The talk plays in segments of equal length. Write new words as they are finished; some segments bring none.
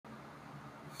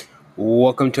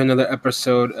Welcome to another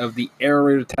episode of the Air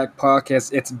Raid Attack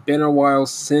podcast. It's been a while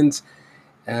since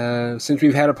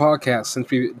we've had a podcast, since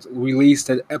we released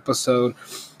an episode.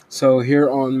 So here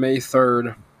on May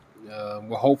 3rd,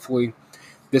 hopefully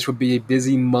this will be a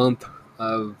busy month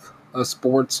of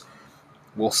sports.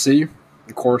 We'll see.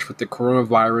 Of course, with the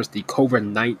coronavirus, the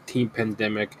COVID-19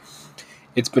 pandemic,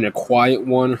 it's been a quiet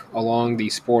one along the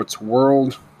sports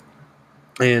world,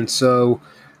 and so.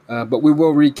 But we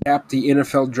will recap the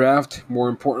NFL draft. More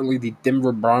importantly, the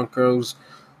Denver Broncos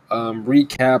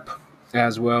recap,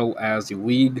 as well as the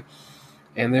league.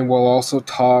 And then we'll also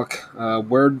talk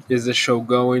where is the show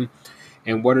going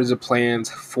and what are the plans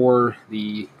for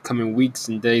the coming weeks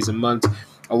and days and months.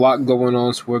 A lot going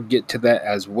on, so we'll get to that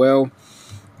as well.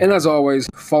 And as always,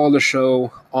 follow the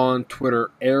show on Twitter,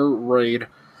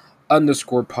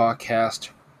 airraid_podcast.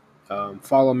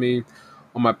 Follow me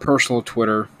on my personal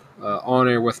Twitter, On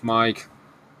Air with Mike.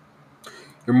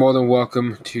 You're more than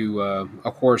welcome to,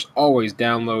 of course, always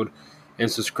download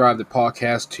and subscribe the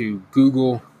podcast to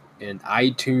Google and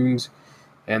iTunes,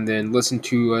 and then listen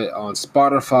to it on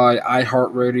Spotify,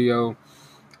 iHeartRadio,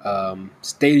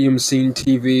 Stadium Scene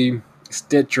TV,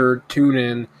 Stitcher,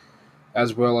 TuneIn,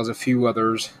 as well as a few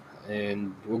others,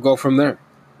 and we'll go from there.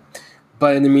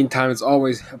 But in the meantime, it's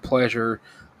always a pleasure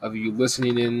of you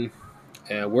listening in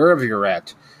wherever you're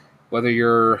at, whether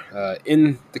you're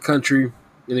in the country,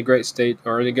 in the great state,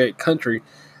 or in the great country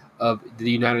of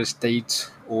the United States,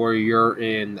 or you're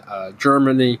in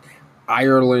Germany,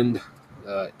 Ireland,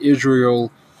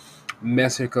 Israel,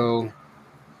 Mexico,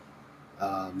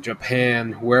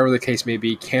 Japan, wherever the case may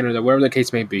be, Canada, wherever the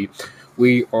case may be.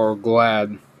 We are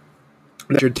glad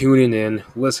that you're tuning in,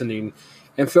 listening,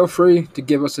 and feel free to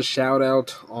give us a shout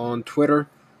out on Twitter,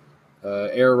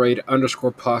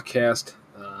 airraid_podcast.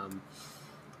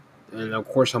 And of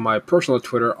course on my personal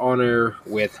Twitter, On Air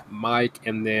with Mike.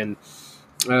 And then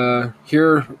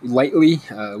here lately,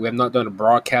 we have not done a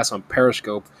broadcast on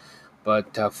Periscope,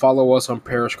 but follow us on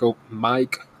Periscope,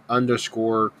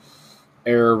 Mike_Air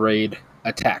Raid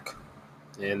Attack.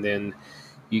 And then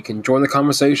you can join the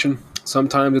conversation.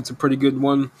 Sometimes it's a pretty good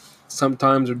one.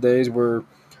 Sometimes there are days where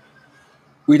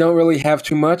we don't really have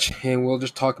too much, and we'll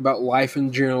just talk about life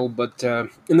in general. But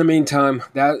in the meantime,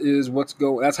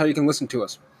 that's how you can listen to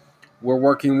us. We're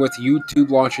working with YouTube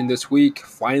launching this week,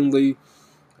 finally,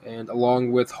 and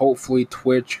along with hopefully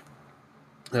Twitch,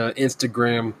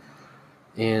 Instagram,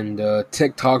 and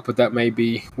TikTok, but that may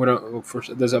be,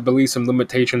 there's I believe some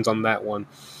limitations on that one.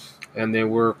 And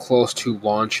then we're close to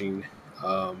launching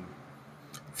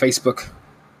Facebook,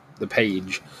 the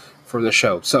page for the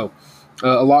show. So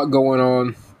a lot going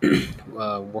on.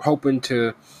 We're hoping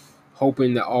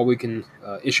that all we can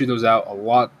issue those out a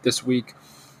lot this week.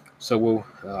 So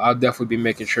I'll definitely be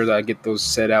making sure that I get those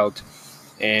set out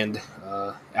and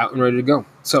out and ready to go.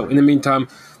 So in the meantime,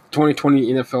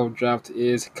 2020 NFL draft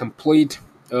is complete.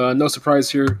 No surprise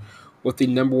here with the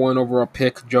number one overall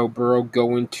pick, Joe Burrow,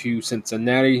 going to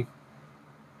Cincinnati.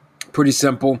 Pretty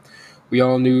simple. We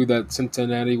all knew that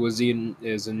Cincinnati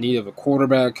is in need of a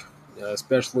quarterback,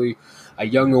 especially a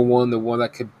younger one, the one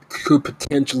that could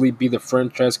potentially be the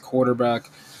franchise quarterback.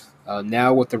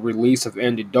 Now with the release of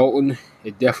Andy Dalton,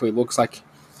 it definitely looks like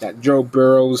that Joe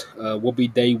Burrows will be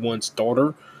day one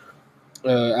starter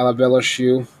out of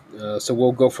LSU. So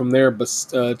we'll go from there. But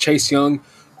Chase Young,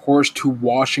 of course, to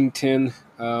Washington.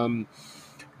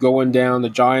 Going down, the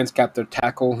Giants got their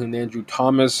tackle in Andrew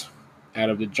Thomas out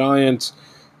of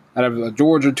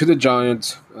Georgia to the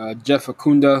Giants. Jeff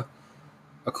Okudah,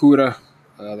 the corner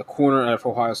out of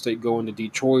Ohio State, going to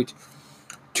Detroit.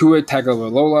 Tua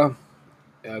Tagovailoa,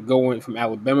 going from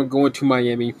Alabama, going to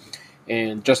Miami,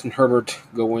 and Justin Herbert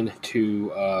going to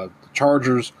the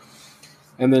Chargers.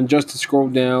 And then just to scroll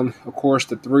down, of course,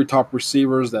 the three top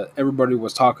receivers that everybody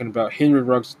was talking about: Henry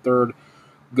Ruggs III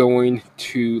going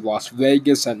to Las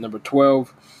Vegas at number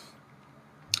 12,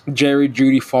 Jerry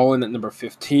Jeudy falling at number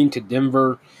 15 to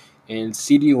Denver, and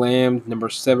CeeDee Lamb number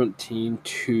 17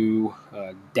 to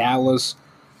Dallas.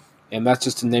 And that's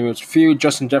just to name a few.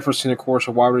 Justin Jefferson, of course,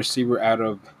 a wide receiver out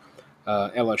of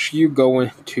LSU,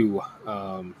 going to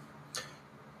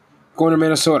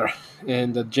Minnesota,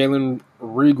 and Jalen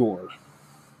Reagor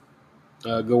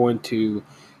going to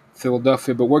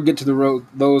Philadelphia. But we'll get to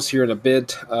those here in a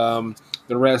bit.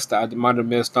 The rest I might have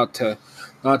missed, not to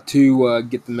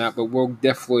get them out, but we'll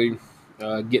definitely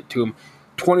get to them.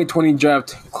 2020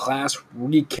 draft class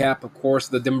recap, of course,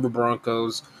 the Denver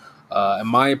Broncos. In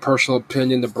my personal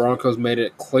opinion, the Broncos made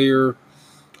it clear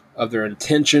of their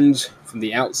intentions from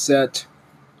the outset.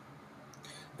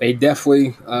 They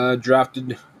definitely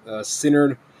drafted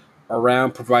centered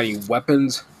around providing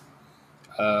weapons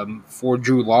for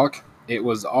Drew Lock. It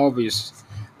was obvious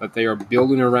that they are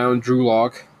building around Drew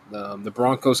Lock. The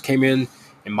Broncos came in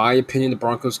my opinion, the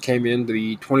Broncos came into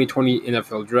the 2020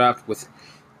 NFL Draft with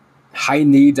high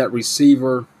needs at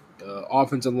receiver,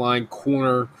 offensive line,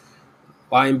 corner,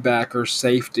 linebacker,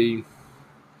 safety.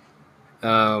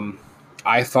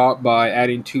 I thought by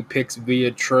adding 2 picks via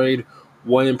trade,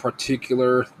 one in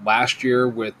particular last year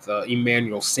with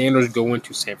Emmanuel Sanders going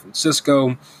to San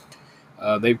Francisco,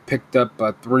 they picked up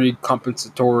 3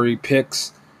 compensatory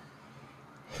picks,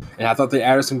 and I thought they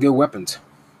added some good weapons.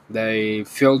 They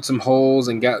filled some holes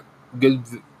and got good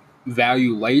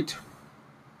value late.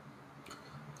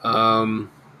 So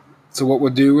what we'll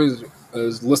do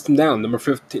is list them down. Number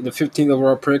 15, the 15th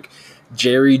overall pick,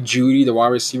 Jerry Jeudy, the wide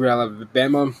receiver out of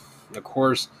Alabama. Of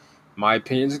course, my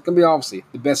opinion is going to be obviously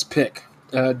the best pick.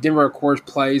 Denver, of course,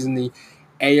 plays in the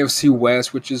AFC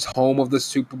West, which is home of the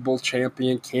Super Bowl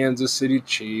champion Kansas City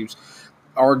Chiefs.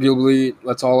 Arguably,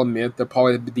 let's all admit, they're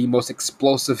probably the most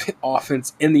explosive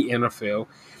offense in the NFL.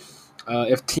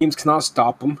 If teams cannot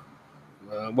stop them,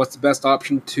 what's the best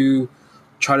option to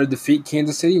try to defeat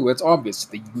Kansas City? Well, it's obvious.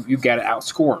 You got to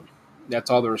outscore them. That's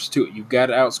all there is to it. You got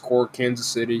to outscore Kansas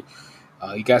City.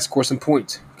 You got to score some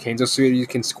points. Kansas City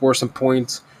can score some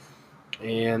points.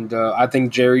 And I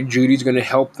think Jerry Jeudy is going to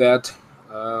help that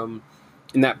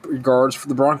in that regards for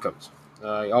the Broncos.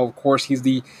 Of course, he's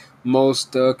the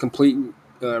most complete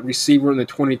receiver in the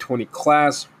 2020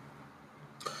 class.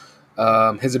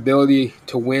 His ability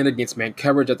to win against man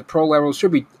coverage at the pro level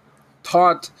should be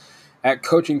taught at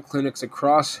coaching clinics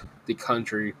across the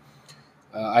country.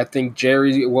 I think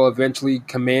Jerry will eventually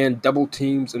command double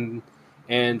teams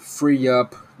and free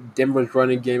up Denver's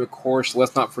running game, of course.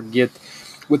 Let's not forget,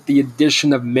 with the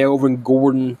addition of Melvin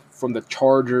Gordon from the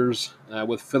Chargers,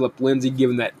 with Phillip Lindsay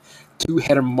giving that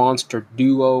two-headed monster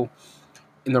duo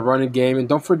in the running game. And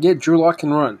don't forget, Drew Lock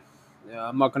can run.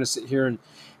 I'm not going to sit here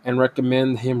and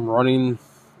recommend him running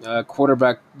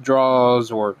quarterback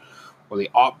draws or the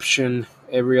option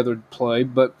every other play,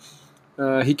 but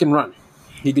he can run.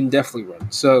 He can definitely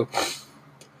run. So,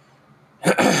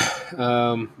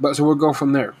 so we'll go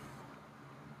from there.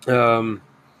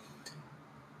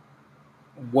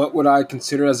 What would I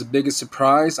consider as the biggest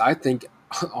surprise? I think,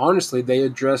 honestly, they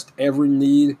addressed every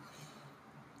need,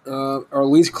 or at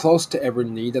least close to every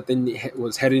need that they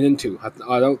was heading into.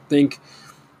 I don't think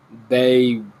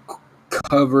they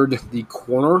covered the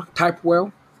corner type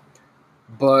well,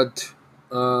 but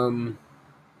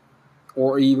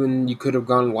or even you could have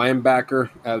gone linebacker,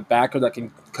 a backer that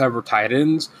can cover tight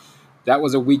ends. That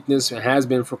was a weakness and has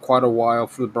been for quite a while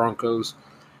for the Broncos.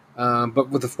 But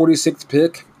with the 46th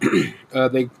pick,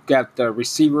 they got the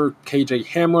receiver KJ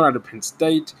Hamler out of Penn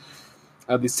State.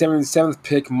 The 77th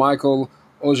pick, Michael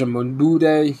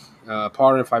Ojemunbude,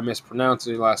 pardon if I mispronounce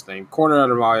his last name, corner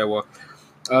out of Iowa.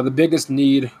 The biggest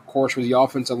need, of course, was the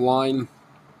offensive line.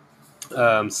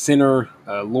 Center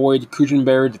Lloyd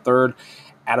Kuchenberry, the third,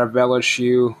 out of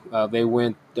LSU. They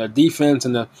went defense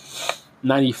in the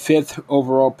 95th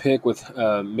overall pick with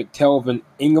McTelvin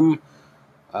Ingham,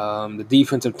 the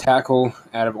defensive tackle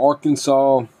out of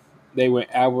Arkansas. They went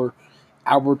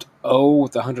Albert O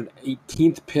with the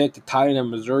 118th pick, the tight end of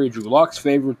Missouri, Drew Lock's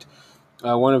favorite,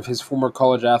 one of his former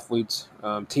college athletes,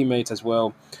 teammates as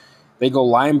well. They go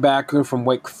linebacker from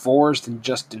Wake Forest and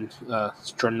Justin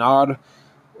Stranad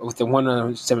with the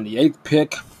 178th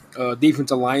pick.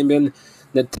 Defensive lineman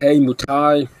Nate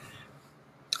Mutai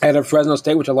out of Fresno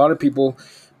State, which a lot of people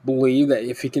believe that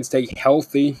if he can stay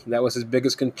healthy, that was his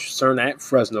biggest concern at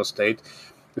Fresno State.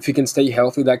 If he can stay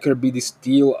healthy, that could be the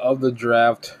steal of the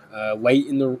draft late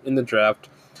in the draft.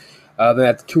 Then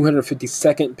at the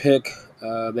 252nd pick,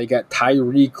 they got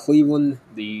Tyree Cleveland,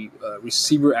 the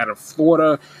receiver out of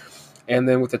Florida. And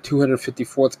then with the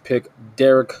 254th pick,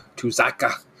 Derek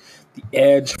Tuzaka, the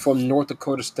edge from North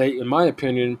Dakota State, in my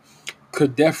opinion,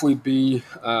 could definitely be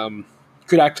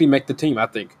could actually make the team, I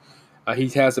think. He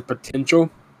has the potential.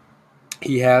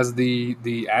 He has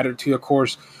the attitude. Of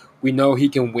course, we know he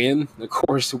can win. Of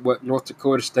course, what North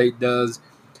Dakota State does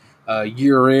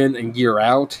year in and year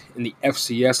out in the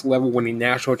FCS level, winning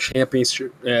national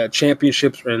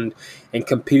championships and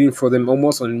competing for them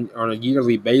almost on a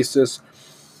yearly basis.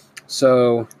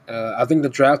 So I think the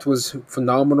draft was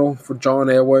phenomenal for John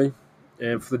Elway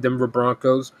and for the Denver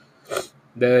Broncos.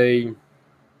 They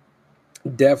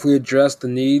definitely addressed the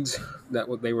needs that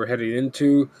what they were heading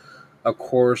into. Of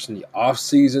course, in the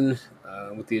offseason,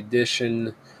 with the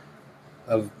addition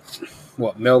of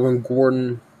Melvin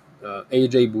Gordon,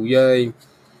 A.J. Bouye,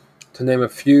 to name a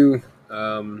few.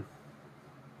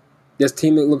 This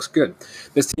team looks good.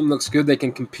 This team looks good. They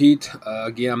can compete.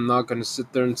 Again, I'm not going to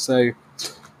sit there and say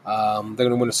They're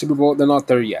going to win a Super Bowl. They're not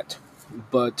there yet,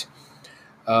 but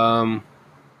um,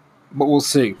 we'll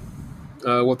see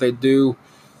what they do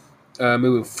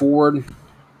moving forward.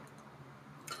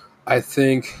 I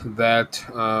think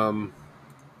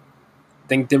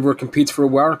Denver competes for a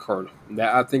wild card.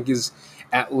 That I think is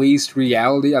at least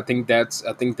reality. I think that's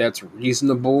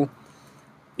reasonable.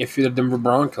 If you're the Denver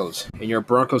Broncos and you're a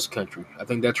Broncos country, I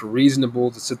think that's reasonable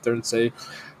to sit there and say.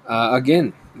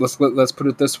 Again, let's put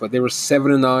it this way: they were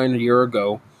 7-9 a year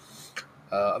ago.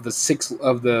 Of the six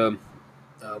of the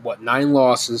 9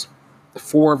 losses,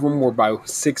 4 of them were by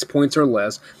 6 points or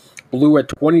less. Blew a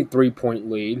 23-point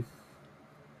lead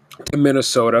to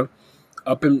Minnesota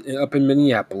up in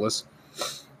Minneapolis.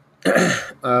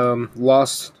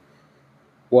 Lost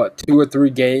 2 or 3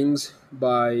 games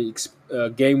by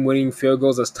game-winning field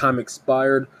goals as time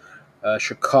expired.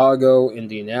 Chicago,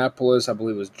 Indianapolis, I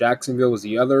believe it was Jacksonville was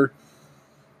the other.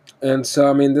 And so,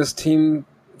 I mean, this team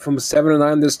from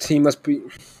 7-9, this team must be,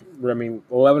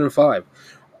 11-5.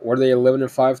 Were they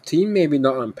 11-5 team? Maybe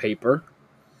not on paper,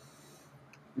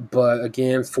 but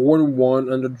again,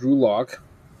 4-1 under Drew Lock,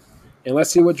 and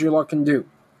let's see what Drew Lock can do.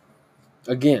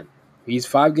 Again, he's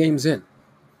 5 games in.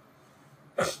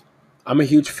 I'm a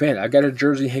huge fan. I got a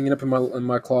jersey hanging up in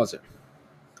my closet.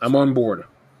 I'm on board.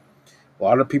 A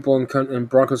lot of people in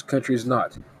Broncos country is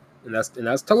not, and that's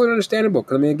totally understandable.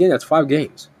 Because I mean, again, that's 5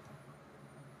 games.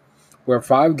 We're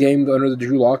 5 games under the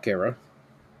Drew Lock era.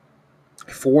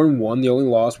 4-1. The only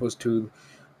loss was to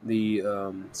the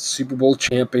Super Bowl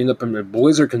champion up in the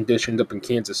blizzard conditions up in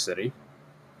Kansas City.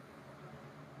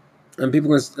 And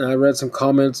I read some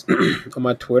comments on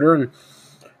my Twitter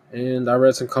and I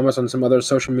read some comments on some other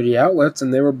social media outlets,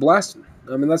 and they were blasting.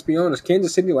 I mean, let's be honest.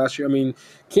 Kansas City,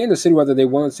 whether they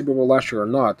won the Super Bowl last year or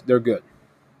not, they're good.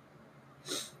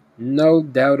 No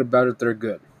doubt about it, they're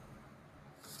good.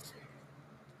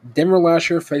 Denver last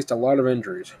year faced a lot of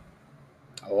injuries.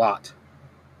 A lot.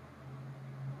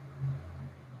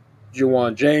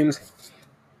 Juwan James.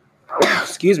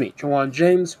 Juwan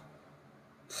James.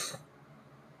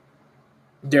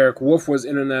 Derek Wolfe was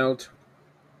in and out.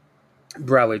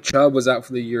 Bradley Chubb was out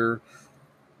for the year.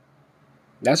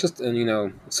 That's just,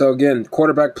 so again,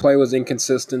 quarterback play was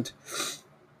inconsistent.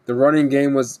 The running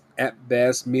game was at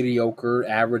best mediocre,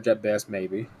 average at best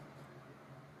maybe.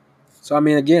 So, I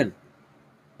mean, again,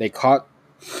 they caught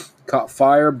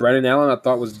fire. Brennan Allen, I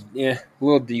thought was a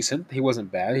little decent. He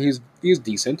wasn't bad. He was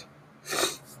decent.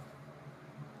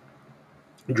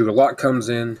 Drew Lock comes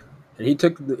in, and he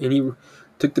took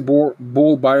the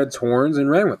bull by its horns and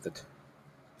ran with it.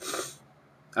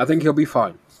 I think he'll be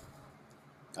fine.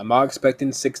 I'm not expecting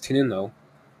 16-0.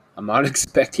 I'm not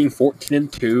expecting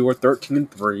 14-2 or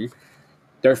 13-3.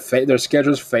 Their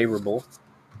schedule's favorable.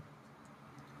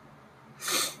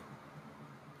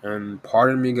 And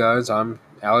pardon me, guys.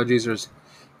 Allergies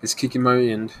is kicking my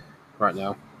end right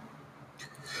now.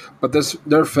 But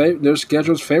their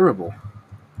schedule's favorable.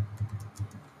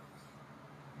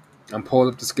 I'm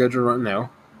pulling up the schedule right now.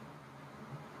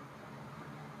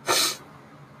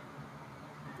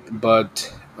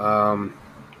 But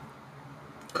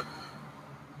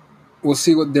we'll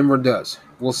see what Denver does.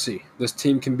 We'll see. This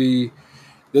team can be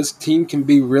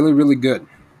really, really good.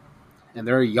 And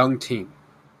they're a young team.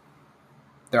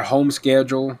 Their home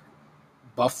schedule,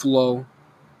 Buffalo,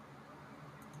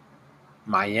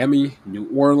 Miami, New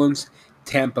Orleans,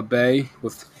 Tampa Bay,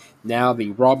 with now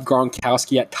the Rob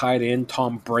Gronkowski at tight end,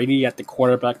 Tom Brady at the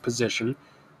quarterback position.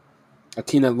 A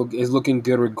team that is looking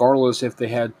good regardless if they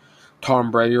had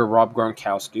Tom Brady or Rob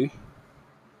Gronkowski.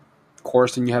 Of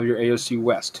course, then you have your AFC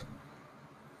West.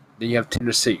 Then you have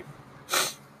Tennessee.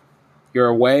 You're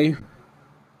away.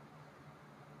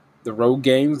 The road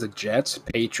games, the Jets,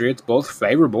 Patriots, both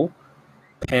favorable.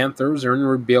 Panthers are in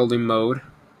rebuilding mode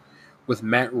with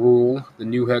Matt Rule, the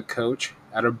new head coach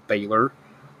out of Baylor,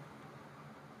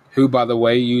 who, by the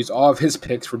way, used all of his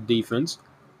picks for defense.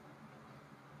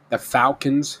 The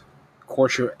Falcons, of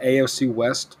course, your AFC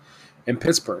West, and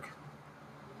Pittsburgh.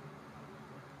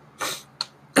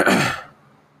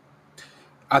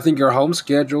 I think your home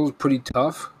schedule is pretty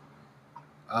tough.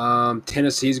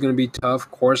 Tennessee is going to be tough.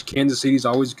 Of course, Kansas City is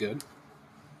always good.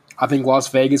 I think Las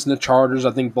Vegas and the Chargers,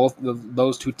 I think both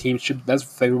those two teams that's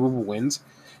favorable wins.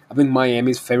 I think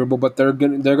Miami's favorable, but they're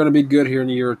going to be good here in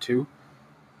a year or two.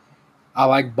 I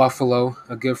like Buffalo.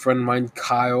 A good friend of mine,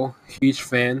 Kyle, huge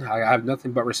fan. I have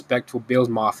nothing but respect for Bills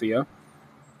Mafia.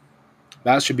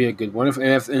 That should be a good one.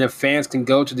 If fans can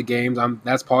go to the games,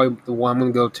 that's probably the one I'm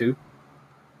going to go to.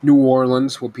 New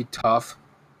Orleans will be tough.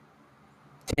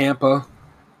 Tampa.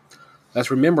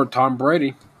 Let's remember Tom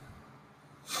Brady.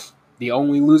 The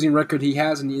only losing record he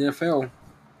has in the NFL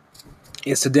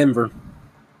is to Denver.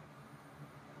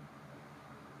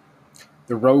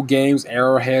 The road games,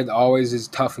 Arrowhead always is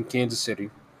tough in Kansas City.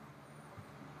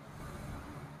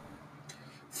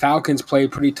 Falcons play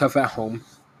pretty tough at home.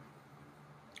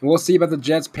 We'll see about the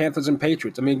Jets, Panthers, and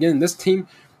Patriots. I mean, again, this team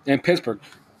and Pittsburgh,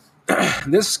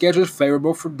 this schedule is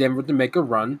favorable for Denver to make a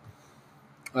run,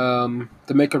 for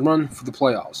the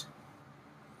playoffs.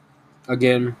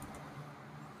 Again,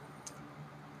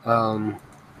 they're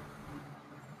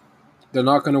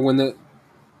not going to win the.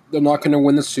 They're not going to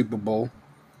win the Super Bowl.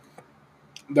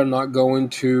 They're not going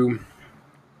to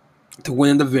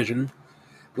win the division.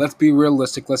 Let's be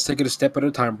realistic. Let's take it a step at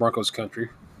a time, Broncos country.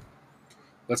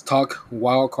 Let's talk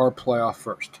wild card playoff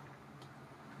first.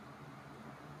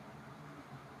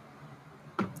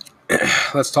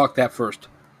 Let's talk that first.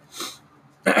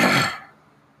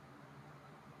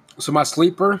 So my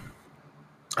sleeper,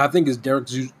 I think, is Derek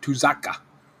Tuzaka.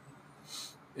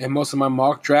 In most of my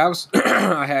mock drafts,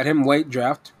 I had him late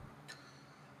draft.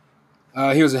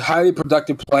 He was a highly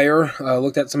productive player.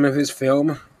 Looked at some of his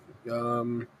film.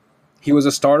 He was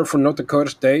a starter for North Dakota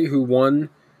State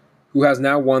who has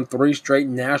now won 3 straight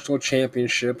national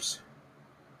championships.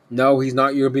 No, he's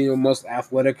not your being the most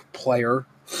athletic player.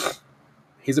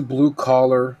 He's a blue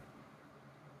collar.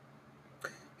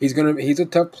 He's a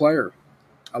tough player.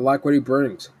 I like what he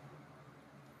brings.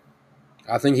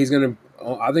 I think he's gonna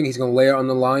lay it on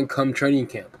the line come training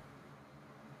camp.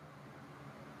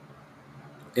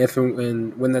 If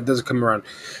and when that does come around,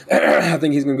 I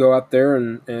think he's gonna go out there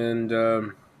and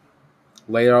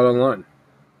lay it out on the line.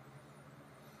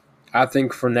 I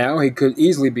think for now he could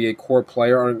easily be a core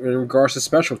player in regards to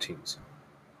special teams.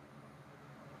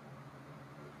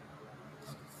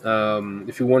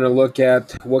 If you want to look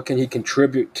at what can he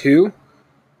contribute to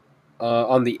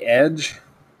on the edge,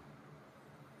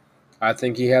 I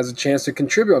think he has a chance to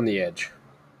contribute on the edge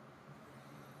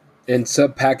in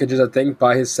sub packages. I think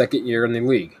by his second year in the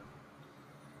league.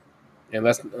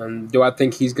 And do I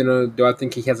think he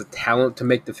has a talent to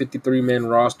make the 53-man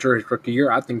roster his rookie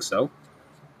year? I think so.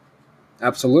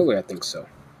 Absolutely, I think so.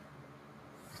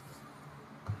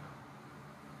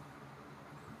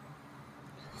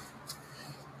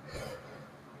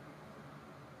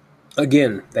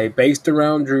 Again, they based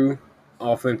around Drew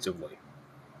offensively.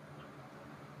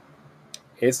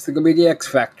 It's going to be the X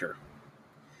factor.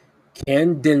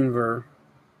 Can Denver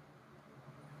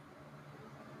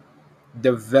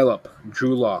develop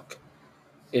Drew Lock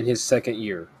in his second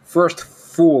year? First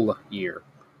full year.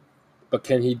 But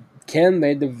can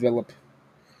they develop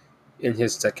in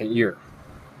his second year?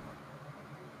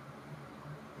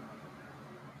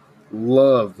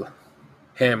 Love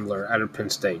Hamler out of Penn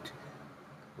State.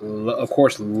 Of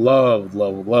course, love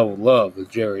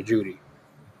Jerry Jeudy.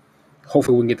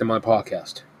 Hopefully we can get them on the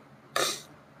podcast.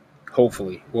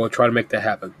 Hopefully. We'll try to make that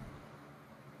happen.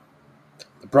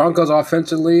 The Broncos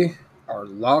offensively are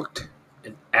locked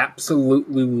and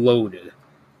absolutely loaded.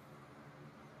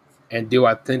 And do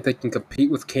I think they can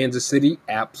compete with Kansas City?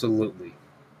 Absolutely.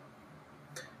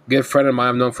 Good friend of mine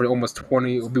I've known for almost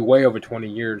 20, it'll be way over 20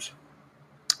 years.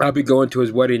 I'll be going to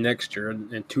his wedding next year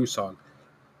in Tucson.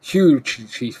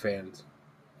 Huge Chiefs fans.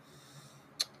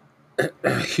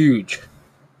 Huge.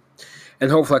 And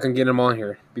hopefully I can get him on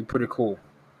here. Be pretty cool.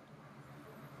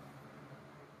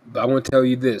 But I want to tell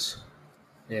you this.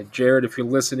 And Jared, if you're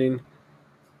listening,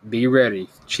 be ready.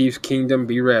 Chiefs Kingdom,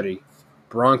 be ready.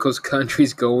 Broncos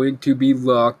country's going to be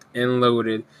locked and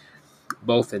loaded,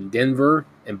 both in Denver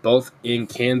and both in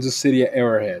Kansas City at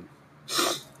Arrowhead.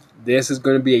 This is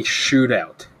going to be a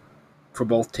shootout for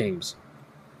both teams.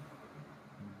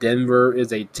 Denver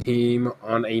is a team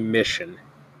on a mission.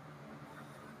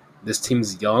 This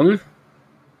team's young.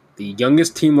 The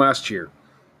youngest team last year.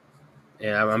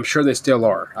 And I'm sure they still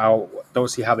are. I don't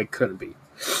see how they couldn't be.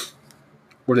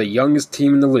 We're the youngest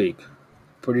team in the league.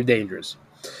 Pretty dangerous.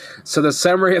 So the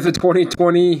summary of the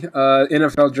 2020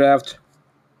 NFL draft.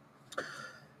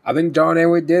 I think John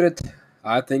Elway did it.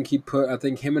 I think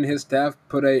him and his staff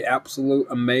put a absolute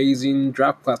amazing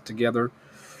draft class together.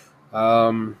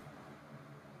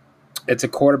 It's a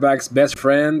quarterback's best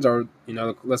friend, or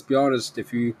let's be honest.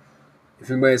 If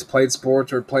anybody has played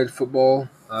sports or played football,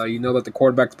 you know that the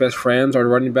quarterback's best friends are the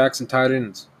running backs and tight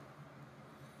ends.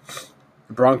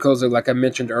 The Broncos, like I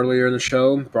mentioned earlier in the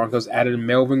show, Broncos added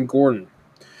Melvin Gordon.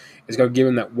 It's going to give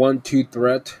him that 1-2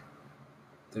 threat,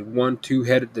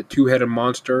 the two-headed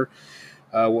monster,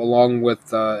 along with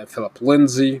Phillip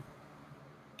Lindsay.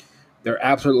 They're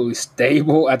absolutely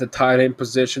stable at the tight end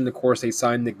position. Of course, they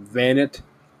signed Nick Vannett,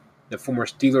 the former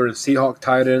Steeler and Seahawk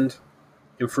tight end,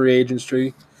 in free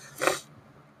agency.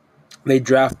 They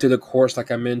drafted, of course, like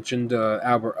I mentioned,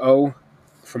 Albert O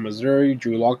from Missouri,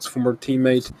 Drew Lock's former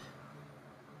teammate.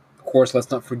 Of course, let's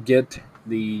not forget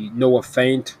the Noah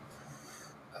Fant,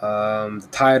 the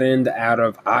tight end out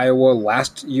of Iowa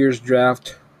last year's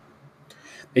draft.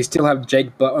 They still have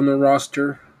Jake Butt on the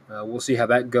roster. We'll see how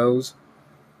that goes.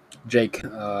 Jake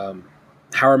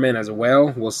Howerman as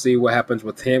well. We'll see what happens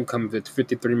with him come the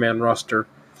 53-man roster.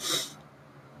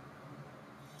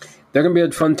 They're going to be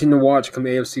a fun team to watch come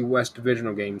AFC West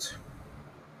divisional games.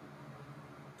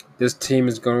 This team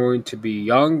is going to be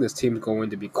young. This team is going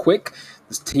to be quick.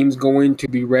 This team is going to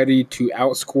be ready to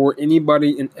outscore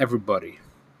anybody and everybody.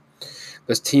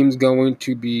 This team is going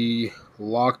to be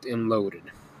locked and loaded.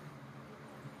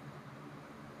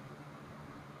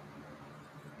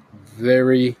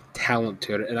 Very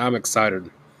talented, and I'm excited.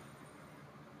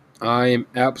 I am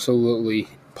absolutely,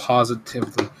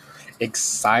 positively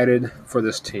excited for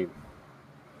this team.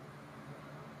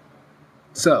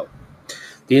 So,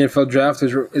 the NFL draft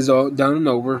is all done and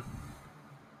over.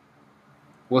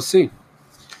 We'll see.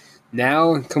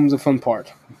 Now comes the fun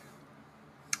part.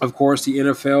 Of course, the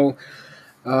NFL.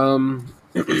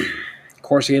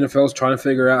 Is trying to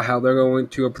figure out how they're going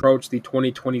to approach the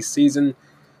 2020 season.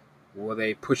 Will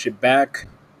they push it back?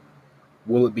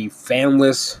 Will it be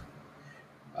fanless?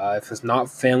 If it's not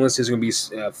fanless, there's going to be.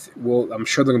 I'm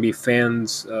sure there are going to be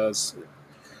fans.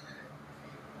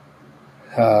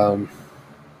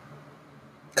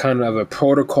 Kind of a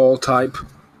protocol type.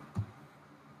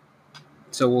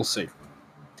 So we'll see.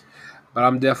 But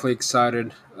I'm definitely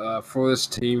excited for this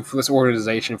team, for this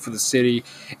organization, for the city,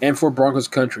 and for Broncos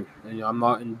country. And, I'm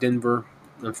not in Denver,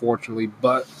 unfortunately,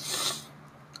 but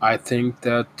I think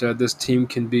that this team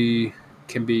can be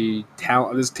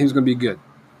talent. This team's going to be good.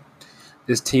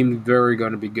 This team's very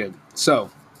going to be good. So,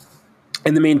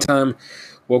 in the meantime,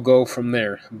 we'll go from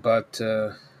there. But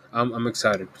I'm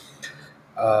excited.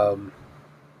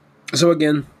 So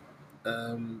again,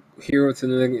 here within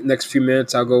the next few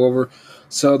minutes, I'll go over.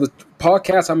 So the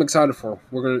podcast I'm excited for.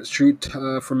 We're going to shoot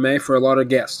for May for a lot of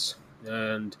guests.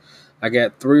 And I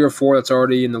got 3 or 4 that's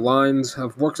already in the lines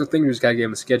of works of things. We just got to get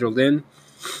them scheduled in.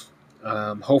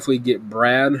 Hopefully get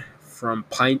Brad from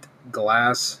Pint and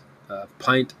Glass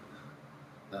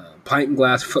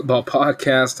Football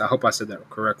Podcast. I hope I said that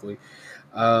correctly.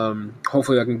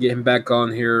 Hopefully I can get him back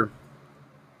on here,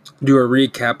 do a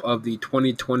recap of the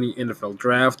 2020 NFL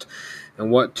Draft and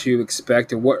what to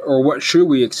expect and what should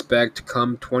we expect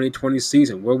come 2020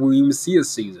 season. Will we even see a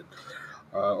season?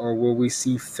 Or will we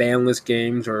see fanless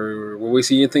games, or will we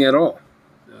see anything at all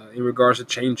in regards to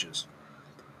changes?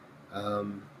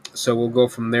 So we'll go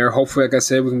from there. Hopefully, like I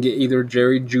said, we can get either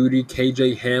Jerry Jeudy,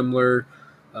 KJ Hamler,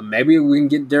 maybe we can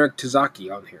get Derek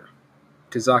Tizaka on here.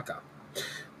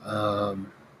 But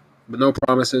no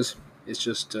promises. It's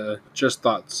just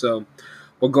thoughts. So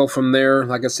we'll go from there.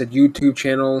 Like I said, YouTube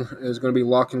channel is going to be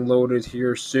locked and loaded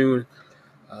here soon.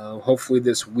 Hopefully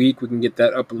this week we can get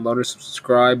that up and loaded.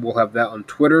 Subscribe. We'll have that on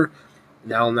Twitter.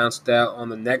 And I'll announce that on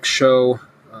the next show,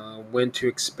 when to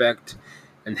expect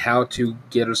and how to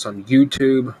get us on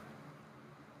YouTube.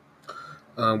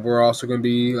 We're also going to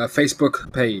be a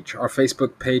Facebook page. Our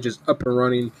Facebook page is up and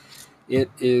running. It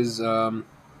is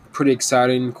pretty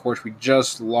exciting. Of course, we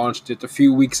just launched it a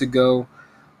few weeks ago.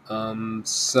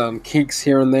 Some kinks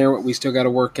here and there, what we still got to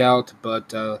work out,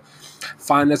 but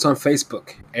find us on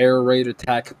Facebook, Air Raid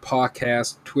Attack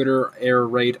Podcast, Twitter, Air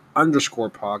Raid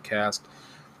 _podcast,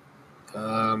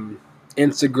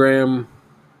 Instagram,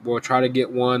 we'll try to get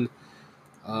one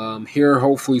here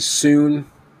hopefully soon.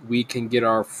 We can get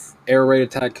our Air Raid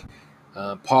Attack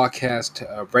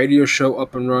podcast radio show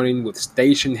up and running with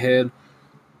Station Head.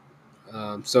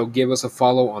 So give us a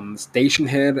follow on Station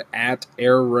Head at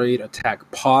Air Raid Attack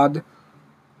Pod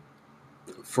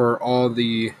for all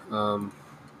the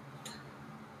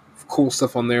cool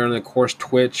stuff on there. And of course,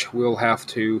 Twitch, we'll have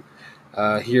to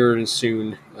here and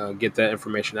soon get that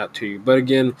information out to you. But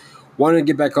again, wanted to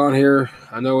get back on here.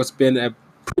 I know it's been a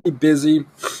pretty busy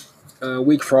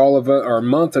week for all of us, or a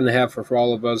month and a half for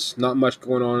all of us. Not much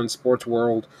going on in the sports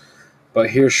world.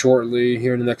 But here shortly,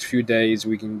 here in the next few days,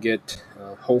 we can get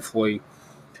hopefully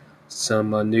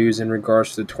some news in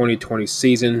regards to the 2020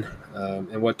 season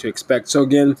and what to expect. So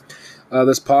again,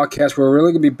 this podcast, we're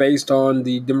really going to be based on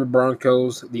the Denver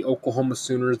Broncos, the Oklahoma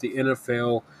Sooners, the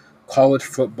NFL, college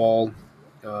football.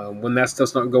 When that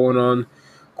stuff's not going on,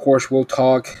 of course, we'll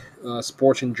talk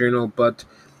sports in general, but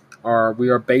we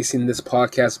are basing this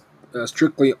podcast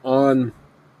strictly on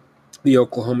the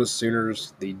Oklahoma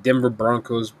Sooners, the Denver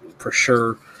Broncos for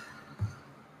sure.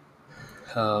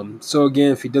 So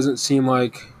again, if it doesn't seem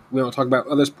like we don't talk about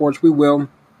other sports, we will.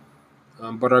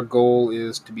 But our goal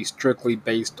is to be strictly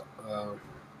based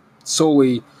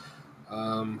solely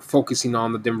focusing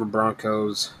on the Denver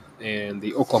Broncos and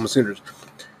the Oklahoma Sooners.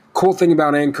 Cool thing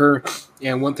about Anchor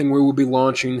And one thing we will be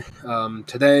launching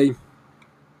today,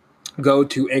 go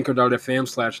to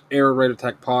anchor.fm/Air Raid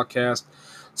Attack Podcast.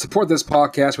 Support this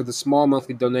podcast with a small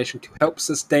monthly donation to help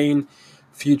sustain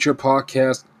future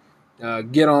podcasts.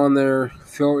 Get on there.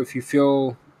 If you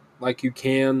feel like you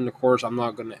can. Of course, I'm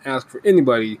not going to ask for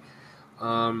anybody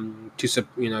to,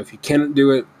 if you can't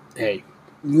do it, hey,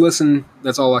 listen.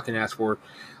 That's all I can ask for.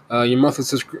 Your monthly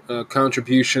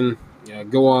contribution,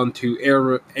 go on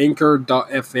to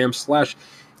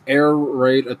anchor.fm/Air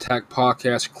Raid Attack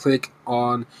Podcast. Click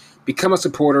on Become a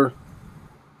Supporter.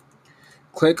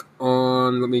 Click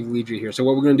on, let me lead you here. So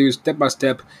what we're going to do is step by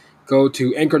step, go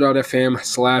to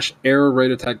anchor.fm/Air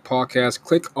Raid Attack Podcast.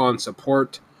 Click on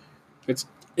Support. It's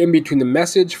in between the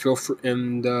message, feel free,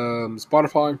 and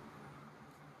Spotify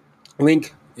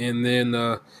link, and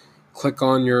then click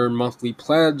on your monthly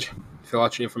pledge, fill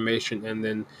out your information, and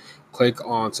then click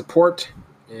on Support.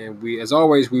 And we, as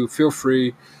always, we feel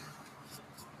free.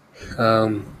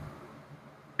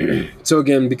 So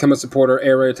again, become a supporter,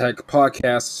 Air Raid Attack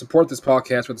Podcast. Support this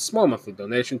podcast with a small monthly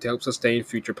donation to help sustain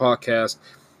future podcasts.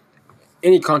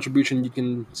 Any contribution you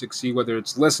can succeed, whether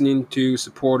it's listening to,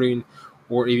 supporting,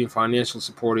 or even financial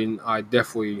supporting, I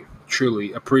definitely,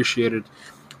 truly appreciate it.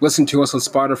 Listen to us on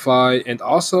Spotify, and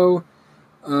also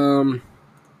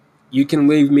you can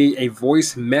leave me a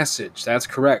voice message. That's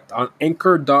correct. On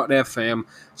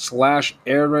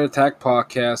anchor.fm/Air Raid Attack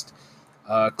Podcast.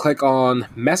 Click on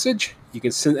message. You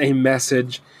can send a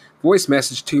message, voice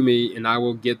message to me, and I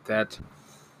will get that.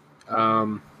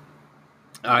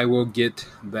 I will get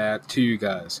that to you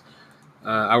guys.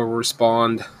 I will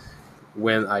respond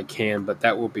when I can, but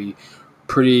that will be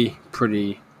pretty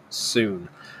soon.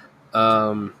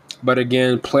 But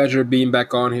again, pleasure being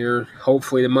back on here.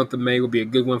 Hopefully the month of May will be a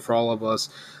good one for all of us.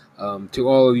 To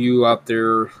all of you out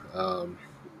there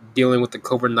dealing with the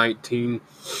COVID-19,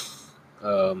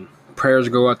 prayers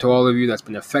go out to all of you that's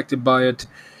been affected by it.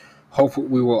 Hopefully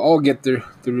we will all get through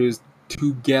this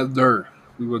together.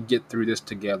 We will get through this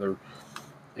together,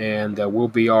 and we'll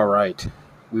be all right.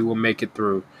 We will make it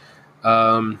through.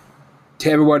 To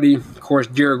everybody, of course,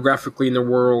 geographically in the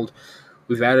world,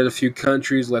 we've added a few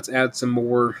countries. Let's add some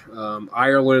more.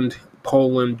 Ireland,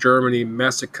 Poland, Germany,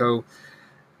 Mexico.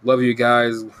 Love you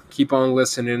guys. Keep on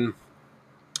listening.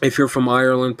 If you're from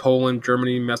Ireland, Poland,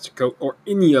 Germany, Mexico, or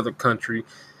any other country,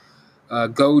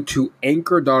 go to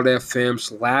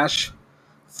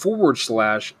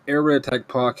anchor.fm/Air Raid Attack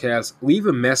Podcast. Leave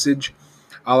a message.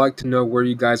 I like to know where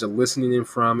you guys are listening in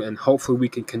from, and hopefully we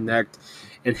can connect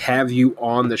and have you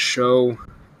on the show.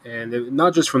 And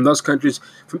not just from those countries,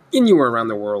 from anywhere around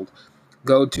the world.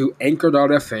 Go to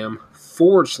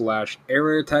anchor.fm/Air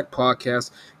Raid Attack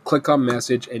Podcast. Click on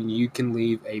message, and you can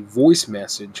leave a voice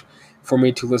message for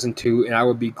me to listen to, and I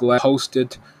would be glad to host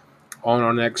it on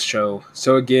our next show.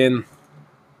 So again,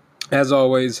 as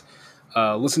always,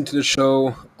 listen to the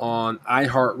show on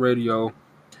iHeartRadio,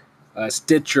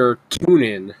 Stitcher,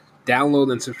 TuneIn.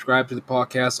 Download and subscribe to the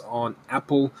podcast on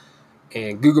Apple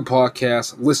and Google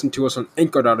Podcasts. Listen to us on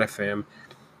Anchor.fm,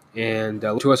 and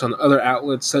to us on other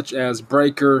outlets such as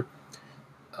Breaker,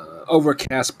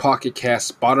 Overcast, Pocket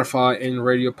Cast, Spotify, and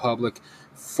Radio Public.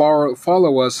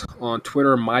 Follow us on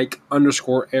Twitter,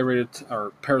 Mike_Air Raid,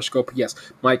 or Periscope. Yes,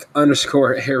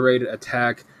 Mike_Air Raid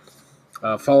Attack.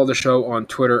 Follow the show on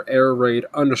Twitter, Air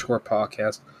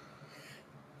Raid_podcast.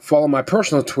 Follow my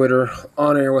personal Twitter,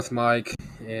 On Air with Mike,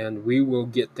 and we will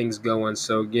get things going.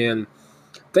 So again,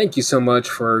 thank you so much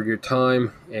for your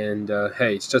time. And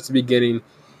hey, it's just the beginning,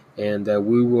 and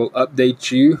we will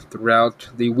update you throughout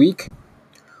the week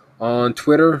on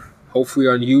Twitter, hopefully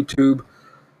on YouTube.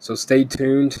 So stay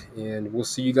tuned, and we'll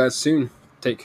see you guys soon.